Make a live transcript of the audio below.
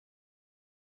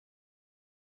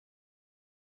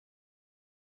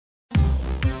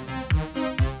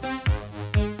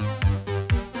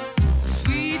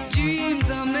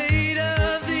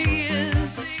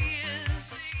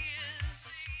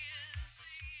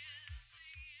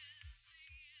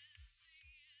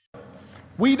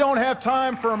We don't have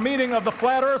time for a meeting of the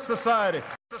Flat Earth Society.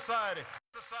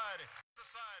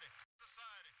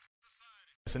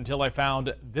 Until I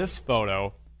found this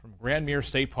photo from Grandmere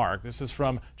State Park. This is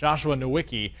from Joshua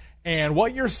Nowicki. And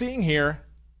what you're seeing here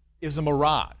is a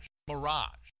mirage.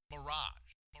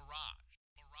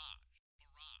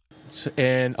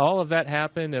 And all of that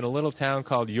happened in a little town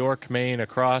called York, Maine,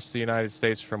 across the United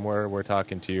States from where we're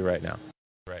talking to you right now.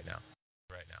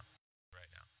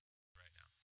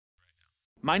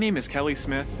 My name is Kelly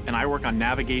Smith, and I work on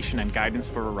navigation and guidance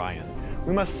for Orion.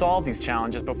 We must solve these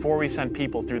challenges before we send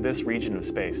people through this region of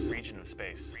space.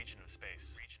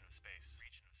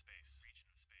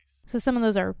 So some of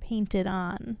those are painted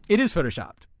on. It is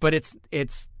photoshopped, but it's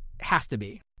has to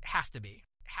be.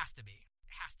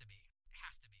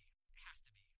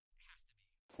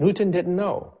 Newton didn't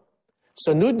know.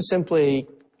 So Newton simply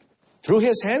threw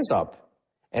his hands up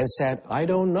and said, I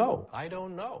don't know.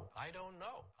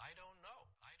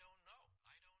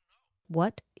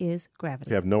 What is gravity?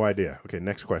 You have no idea. Okay,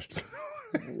 next question.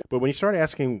 But when you start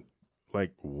asking,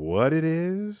 like, what it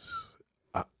is,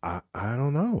 I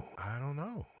don't know.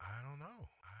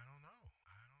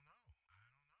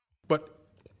 But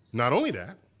not only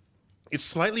that, it's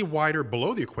slightly wider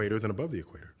below the equator than above the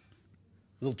equator.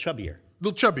 A little chubbier. A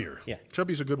little chubbier. Yeah.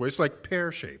 Chubby's a good way. It's like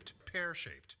pear-shaped.